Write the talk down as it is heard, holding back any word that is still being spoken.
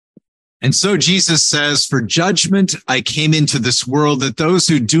And so Jesus says, for judgment I came into this world, that those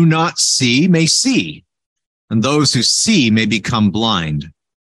who do not see may see, and those who see may become blind.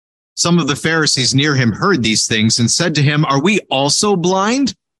 Some of the Pharisees near him heard these things and said to him, are we also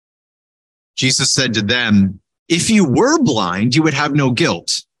blind? Jesus said to them, if you were blind, you would have no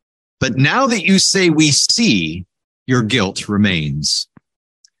guilt. But now that you say we see, your guilt remains.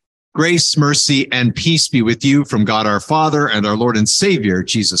 Grace, mercy, and peace be with you from God our Father and our Lord and Savior,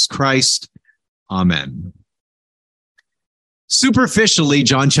 Jesus Christ. Amen. Superficially,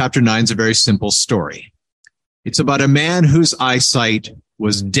 John chapter 9 is a very simple story. It's about a man whose eyesight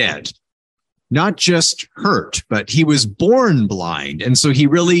was dead. Not just hurt, but he was born blind, and so he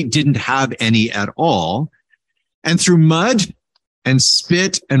really didn't have any at all. And through mud and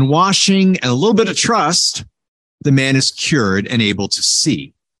spit and washing and a little bit of trust, the man is cured and able to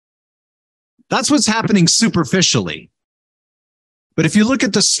see. That's what's happening superficially. But if you look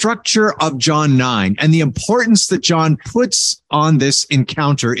at the structure of John 9 and the importance that John puts on this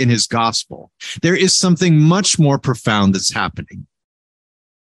encounter in his gospel, there is something much more profound that's happening.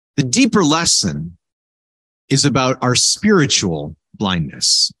 The deeper lesson is about our spiritual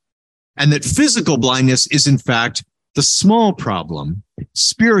blindness, and that physical blindness is, in fact, the small problem.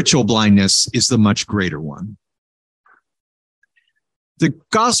 Spiritual blindness is the much greater one. The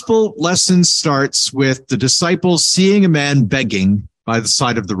gospel lesson starts with the disciples seeing a man begging by the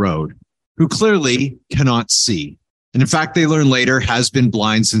side of the road who clearly cannot see. And in fact, they learn later has been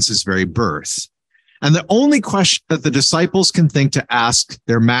blind since his very birth. And the only question that the disciples can think to ask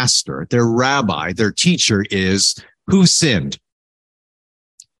their master, their rabbi, their teacher is, who sinned?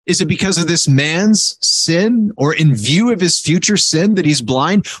 Is it because of this man's sin or in view of his future sin that he's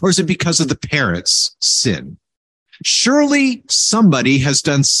blind? Or is it because of the parents' sin? Surely somebody has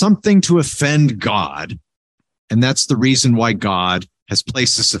done something to offend God, and that's the reason why God has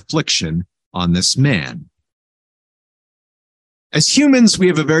placed this affliction on this man. As humans, we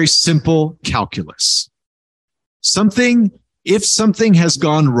have a very simple calculus. If something has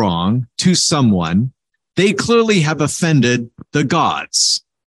gone wrong to someone, they clearly have offended the gods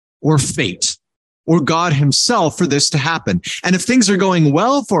or fate or God himself for this to happen. And if things are going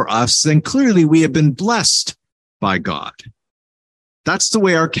well for us, then clearly we have been blessed by God. That's the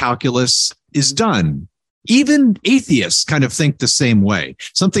way our calculus is done. Even atheists kind of think the same way.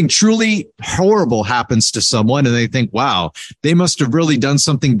 Something truly horrible happens to someone and they think, wow, they must have really done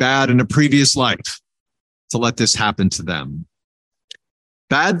something bad in a previous life to let this happen to them.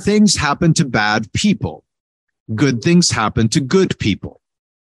 Bad things happen to bad people. Good things happen to good people.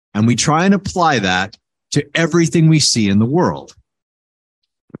 And we try and apply that to everything we see in the world.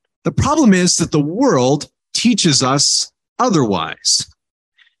 The problem is that the world teaches us otherwise.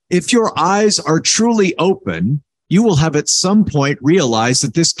 If your eyes are truly open, you will have at some point realized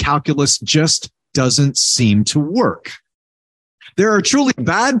that this calculus just doesn't seem to work. There are truly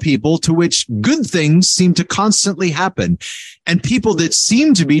bad people to which good things seem to constantly happen, and people that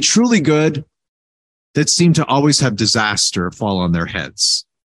seem to be truly good that seem to always have disaster fall on their heads.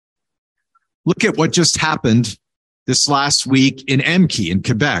 Look at what just happened this last week in Emqui in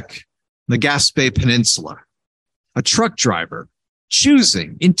Quebec, the Gaspé Peninsula. A truck driver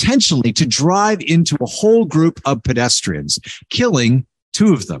choosing intentionally to drive into a whole group of pedestrians, killing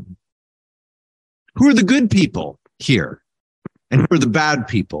two of them. Who are the good people here? And who are the bad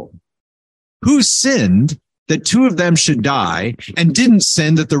people? Who sinned that two of them should die and didn't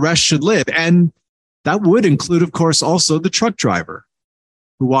sin that the rest should live? And that would include, of course, also the truck driver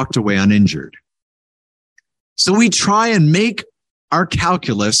who walked away uninjured. So we try and make our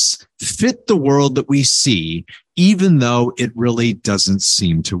calculus fit the world that we see, even though it really doesn't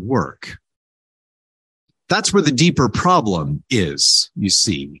seem to work. That's where the deeper problem is, you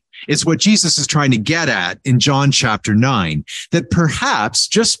see. It's what Jesus is trying to get at in John chapter 9, that perhaps,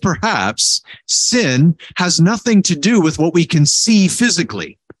 just perhaps, sin has nothing to do with what we can see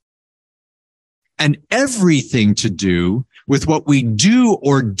physically, and everything to do with what we do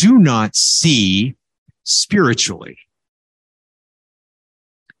or do not see spiritually.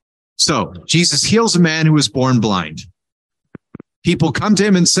 So Jesus heals a man who was born blind. People come to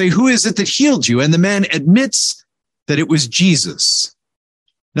him and say, who is it that healed you? And the man admits that it was Jesus.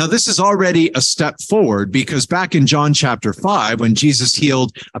 Now, this is already a step forward, because back in John chapter 5, when Jesus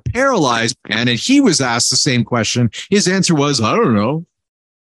healed a paralyzed man and he was asked the same question, his answer was, I don't know.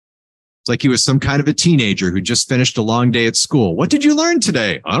 It's like he was some kind of a teenager who just finished a long day at school. What did you learn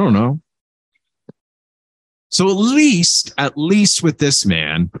today? I don't know. So at least with this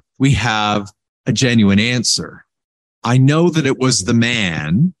man, we have a genuine answer. I know that it was the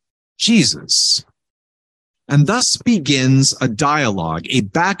man, Jesus. And thus begins a dialogue, a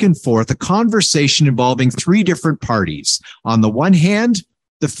back and forth, a conversation involving three different parties. On the one hand,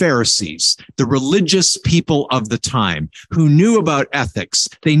 the Pharisees, the religious people of the time who knew about ethics.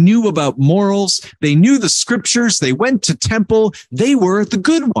 They knew about morals. They knew the scriptures. They went to temple. They were the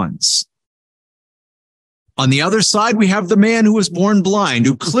good ones. On the other side, we have the man who was born blind,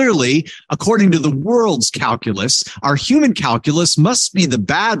 who clearly, according to the world's calculus, our human calculus must be the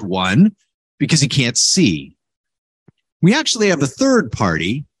bad one because he can't see. We actually have a third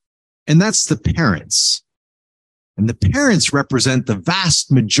party, and that's the parents. And the parents represent the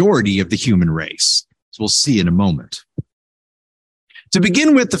vast majority of the human race, as we'll see in a moment. To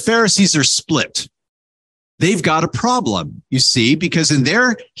begin with, the Pharisees are split. They've got a problem, you see, because in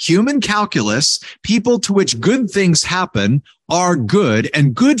their human calculus, people to which good things happen are good,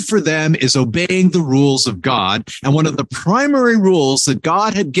 and good for them is obeying the rules of God. And one of the primary rules that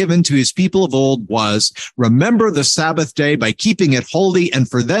God had given to his people of old was remember the Sabbath day by keeping it holy, and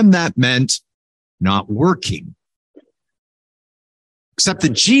for them that meant not working. Except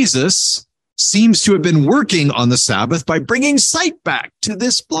that Jesus seems to have been working on the Sabbath by bringing sight back to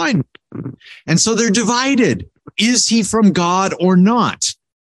this blind man. And so they're divided. Is he from God or not?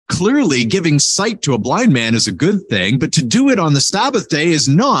 Clearly, giving sight to a blind man is a good thing, but to do it on the Sabbath day is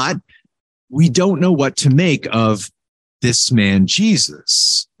not. We don't know what to make of this man,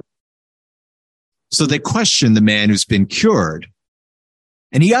 Jesus. So they question the man who's been cured.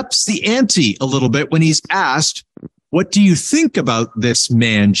 And he ups the ante a little bit when he's asked, what do you think about this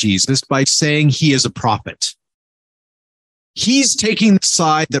man, Jesus, by saying he is a prophet? He's taking the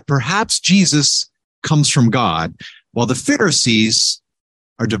side that perhaps Jesus comes from God, while the Pharisees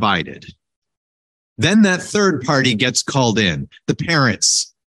are divided. Then that third party gets called in, the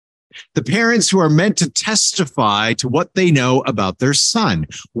parents. The parents who are meant to testify to what they know about their son.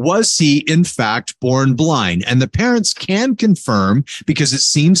 Was he, in fact, born blind? And the parents can confirm, because it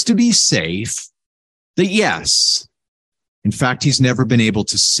seems to be safe, that yes, in fact, he's never been able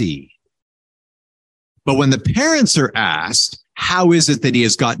to see. But when the parents are asked, how is it that he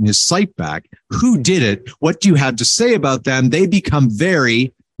has gotten his sight back? Who did it? What do you have to say about them? They become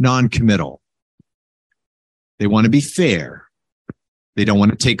very non-committal. They want to be fair. They don't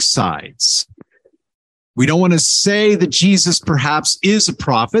want to take sides. We don't want to say that Jesus perhaps is a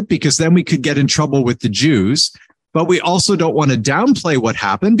prophet, because then we could get in trouble with the Jews. But we also don't want to downplay what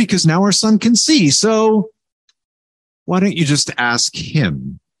happened, because now our son can see. So why don't you just ask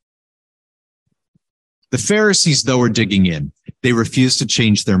him? The Pharisees, though, are digging in. They refuse to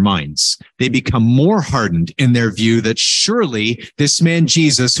change their minds. They become more hardened in their view that surely this man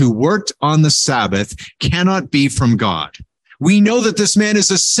Jesus, who worked on the Sabbath, cannot be from God. We know that this man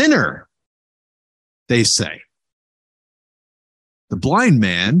is a sinner, they say. The blind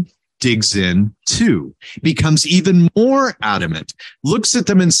man digs in too, becomes even more adamant, looks at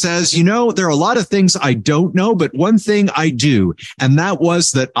them and says, you know, there are a lot of things I don't know, but one thing I do, and that was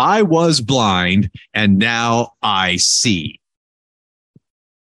that I was blind and now I see.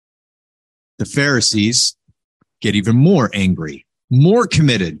 The Pharisees get even more angry, more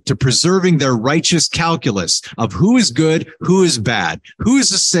committed to preserving their righteous calculus of who is good, who is bad, who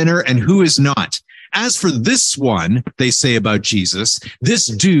is a sinner, and who is not. As for this one, they say about Jesus, this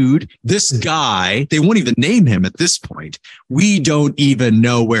dude, this guy, they won't even name him at this point. We don't even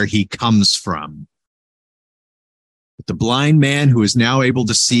know where he comes from. But the blind man who is now able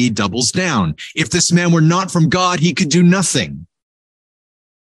to see doubles down. If this man were not from God, he could do nothing.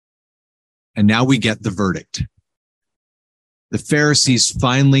 And now we get the verdict. The Pharisees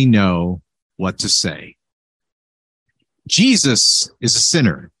finally know what to say. Jesus is a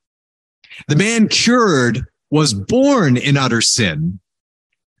sinner. The man cured was born in utter sin,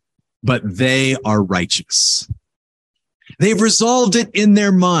 but they are righteous. They've resolved it in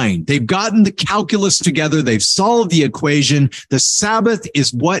their mind. They've gotten the calculus together. They've solved the equation. The Sabbath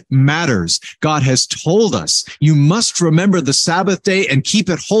is what matters. God has told us, you must remember the Sabbath day and keep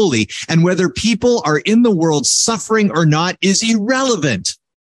it holy. And whether people are in the world suffering or not is irrelevant.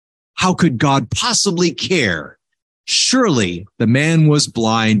 How could God possibly care? Surely the man was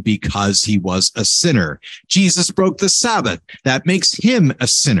blind because he was a sinner. Jesus broke the Sabbath. That makes him a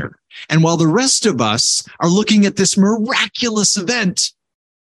sinner. And while the rest of us are looking at this miraculous event,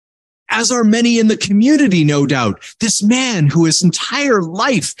 as are many in the community, no doubt, this man who his entire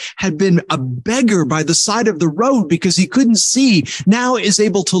life had been a beggar by the side of the road because he couldn't see, now is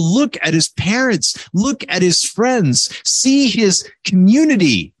able to look at his parents, look at his friends, see his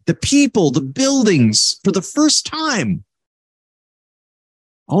community, the people, the buildings for the first time.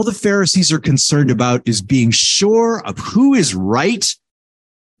 All the Pharisees are concerned about is being sure of who is right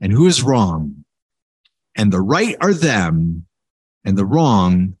and who is wrong. and the right are them, and the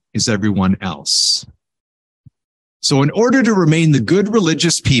wrong is everyone else. So in order to remain the good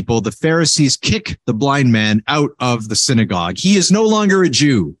religious people, the Pharisees kick the blind man out of the synagogue. He is no longer a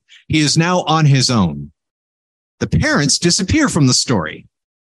Jew. He is now on his own. The parents disappear from the story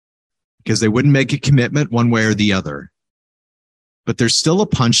because they wouldn't make a commitment one way or the other. But there's still a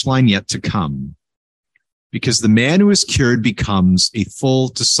punchline yet to come, because the man who is cured becomes a full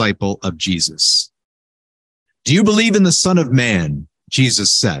disciple of Jesus. Do you believe in the Son of Man?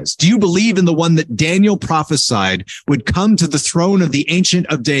 Jesus says. Do you believe in the one that Daniel prophesied would come to the throne of the Ancient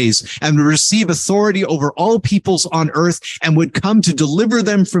of Days and receive authority over all peoples on earth and would come to deliver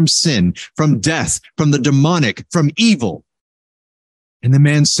them from sin, from death, from the demonic, from evil? And the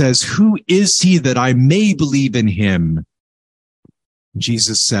man says, who is he that I may believe in him?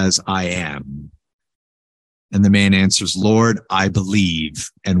 Jesus says, I am. And the man answers, Lord, I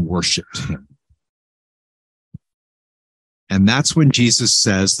believe, and worshiped him. And that's when Jesus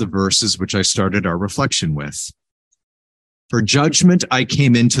says the verses which I started our reflection with. For judgment I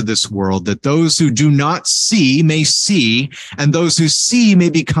came into this world, that those who do not see may see, and those who see may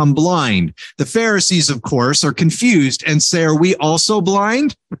become blind. The Pharisees, of course, are confused and say, are we also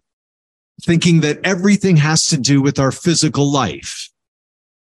blind? Thinking that everything has to do with our physical life.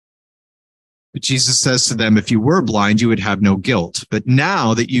 But Jesus says to them, if you were blind, you would have no guilt. But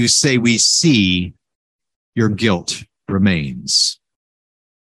now that you say we see, your guilt remains.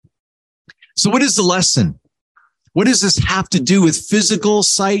 So what is the lesson? What does this have to do with physical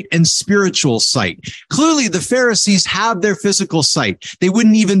sight and spiritual sight? Clearly, the Pharisees have their physical sight. They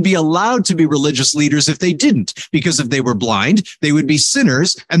wouldn't even be allowed to be religious leaders if they didn't, because if they were blind, they would be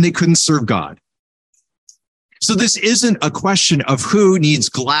sinners and they couldn't serve God. So this isn't a question of who needs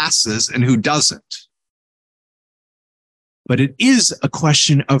glasses and who doesn't. But it is a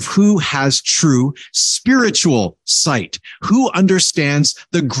question of who has true spiritual sight, who understands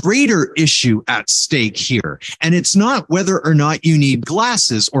the greater issue at stake here. And it's not whether or not you need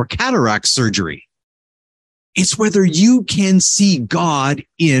glasses or cataract surgery. It's whether you can see God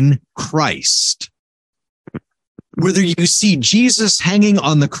in Christ. Whether you see Jesus hanging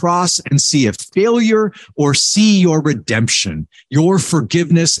on the cross and see a failure, or see your redemption, your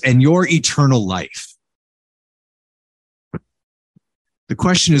forgiveness, and your eternal life. The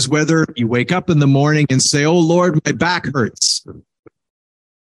question is whether you wake up in the morning and say, oh Lord, my back hurts.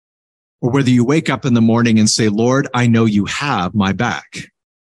 Or whether you wake up in the morning and say, Lord, I know you have my back.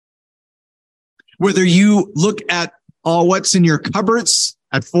 Whether you look at what's in your cupboards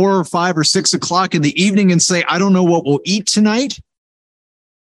at 4 or 5 or 6 o'clock in the evening and say, I don't know what we'll eat tonight.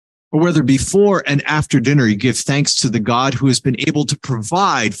 Or whether before and after dinner you give thanks to the God who has been able to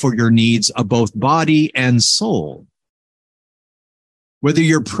provide for your needs of both body and soul. Whether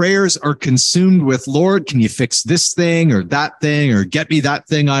your prayers are consumed with, Lord, can you fix this thing or that thing, or get me that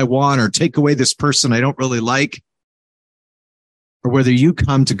thing I want, or take away this person I don't really like. Or whether you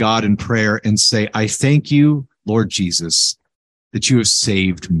come to God in prayer and say, I thank you, Lord Jesus, that you have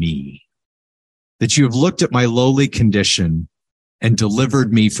saved me, that you have looked at my lowly condition and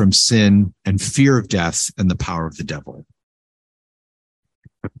delivered me from sin and fear of death and the power of the devil.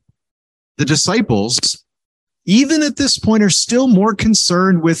 The disciples, even at this point, are still more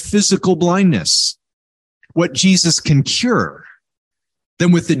concerned with physical blindness, what Jesus can cure,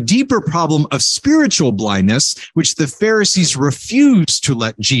 than with the deeper problem of spiritual blindness, which the Pharisees refuse to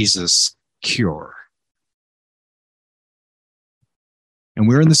let Jesus cure. And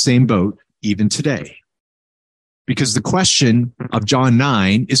we're in the same boat even today, because the question of John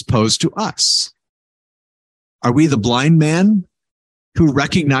 9 is posed to us. Are we the blind man who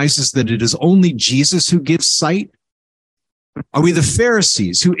recognizes that it is only Jesus who gives sight? Are we the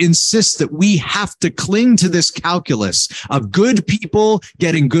Pharisees who insist that we have to cling to this calculus of good people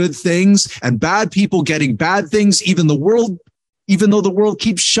getting good things and bad people getting bad things, even though the world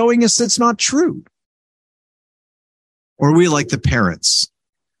keeps showing us that's not true? Or are we like the parents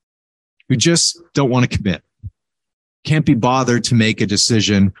who just don't want to commit, can't be bothered to make a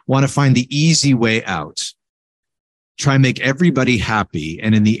decision, want to find the easy way out, try and make everybody happy,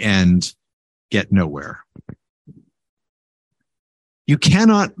 and in the end, get nowhere? You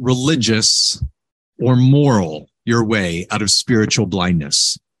cannot religious or moral your way out of spiritual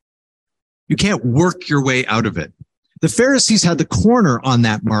blindness. You can't work your way out of it. The Pharisees had the corner on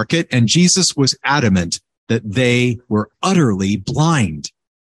that market, and Jesus was adamant that they were utterly blind,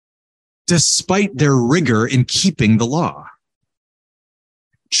 despite their rigor in keeping the law.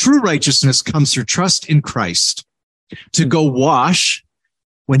 True righteousness comes through trust in Christ, to go wash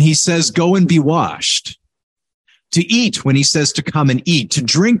when he says, go and be washed, to eat when he says to come and eat, to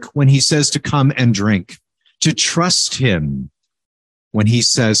drink when he says to come and drink, to trust him when he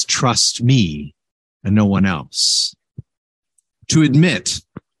says, trust me and no one else. To admit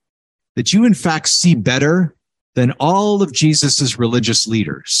that you in fact see better than all of Jesus's religious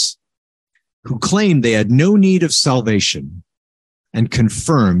leaders who claimed they had no need of salvation and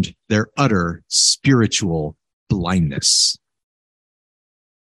confirmed their utter spiritual blindness.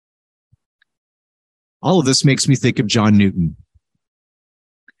 All of this makes me think of John Newton.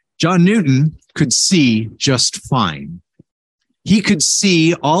 John Newton could see just fine. He could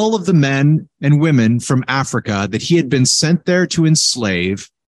see all of the men and women from Africa that he had been sent there to enslave,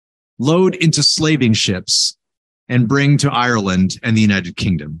 load into slaving ships, and bring to Ireland and the United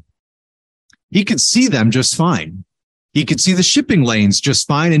Kingdom. He could see them just fine. He could see the shipping lanes just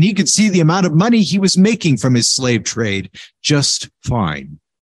fine, and he could see the amount of money he was making from his slave trade just fine.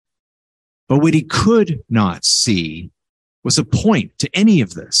 But what he could not see was a point to any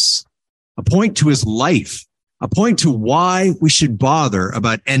of this, a point to his life, a point to why we should bother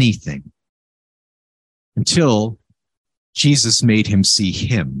about anything, until Jesus made him see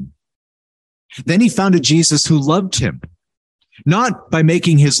him. Then he found a Jesus who loved him, not by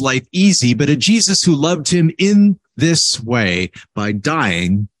making his life easy, but a Jesus who loved him in this way by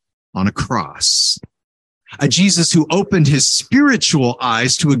dying on a cross. A Jesus who opened his spiritual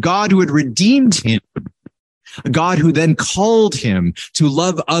eyes to a God who had redeemed him, a God who then called him to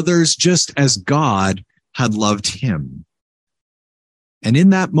love others just as God had loved him. And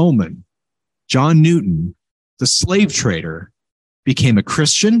in that moment, John Newton, the slave trader, became a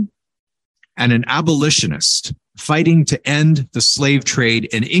Christian and an abolitionist, fighting to end the slave trade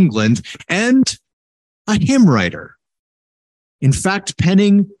in England, and a hymn writer. In fact,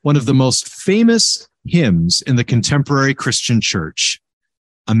 penning one of the most famous hymns in the contemporary Christian church,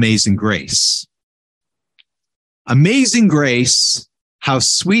 Amazing Grace. Amazing grace, how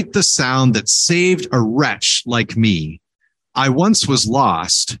sweet the sound that saved a wretch like me. I once was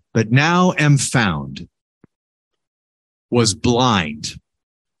lost, but now am found. Was blind,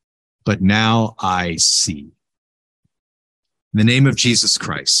 but now I see. In the name of Jesus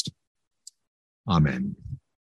Christ, amen.